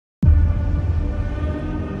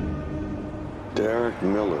Derek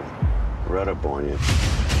Miller. Read up on you.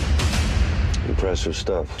 Impressive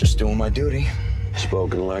stuff. Just doing my duty.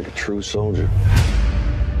 Spoken like a true soldier.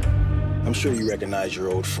 I'm sure you recognize your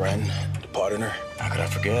old friend, the partner. How could I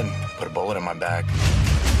forget? Put a bullet in my back.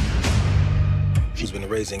 She's been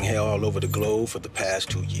raising hell all over the globe for the past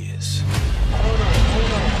 2 years.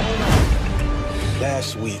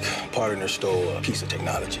 Last week, partner stole a piece of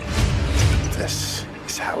technology. This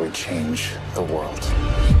is how we change the world.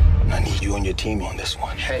 I need you and your team on this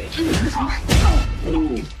one. Hey.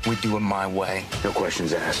 We do it my way. No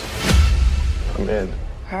questions asked. I'm in.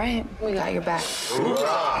 All right, we got your back.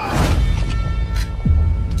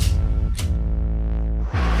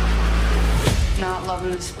 Not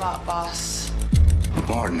loving the spot, boss.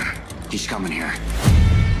 Martin, he's coming here.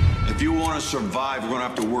 If you want to survive, we're going to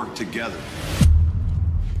have to work together.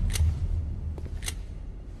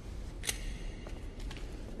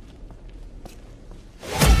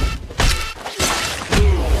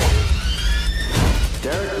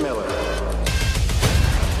 Derek Miller.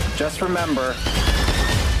 Just remember,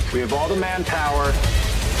 we have all the manpower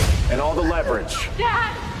and all the leverage.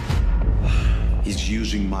 Dad! He's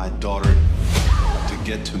using my daughter to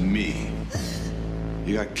get to me.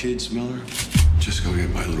 You got kids, Miller? Just go get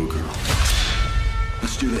my little girl.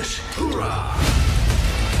 Let's do this. Hoorah!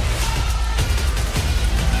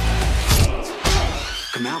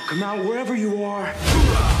 Come out, wherever you are.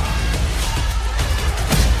 Hoorah!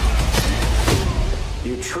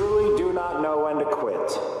 You truly do not know when to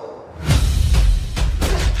quit.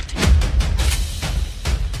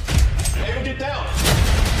 Hey, get down!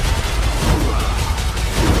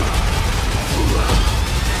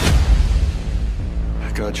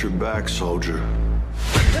 I got your back, soldier.